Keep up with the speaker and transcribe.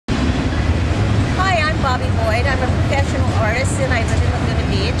Bobbi. I'm a professional artist and I live in Laguna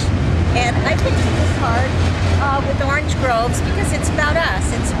Beach. And I painted this heart with orange groves because it's about us.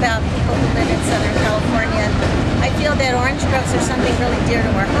 It's about people who live in Southern California. I feel that orange groves are something really dear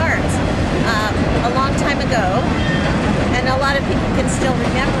to our hearts. A long time ago, and a lot of people can still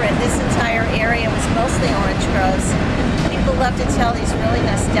remember it, this entire area was mostly orange groves. People love to tell these really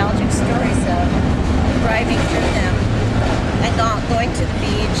nostalgic stories of driving through them and going to the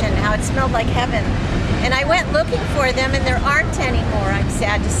beach and how it smelled like heaven. And I went looking for them and there aren't anymore, I'm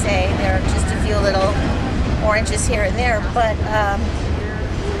sad to say. There are just a few little oranges here and there, but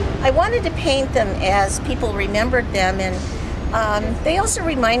I wanted to paint them as people remembered them, and they also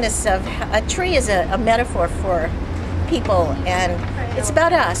remind us of, a tree is a metaphor for people, and it's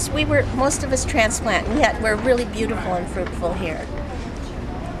about us. Most of us transplant, and yet we're really beautiful and fruitful here.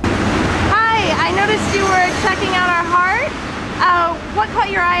 Hi, I noticed you were checking out our heart. What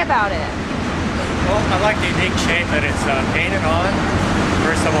caught your eye about it? Well, I like the unique shape that it's painted on.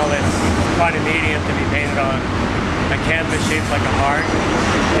 First of all, it's quite a medium to be painted on a canvas shaped like a heart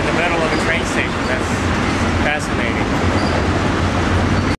in the middle of a train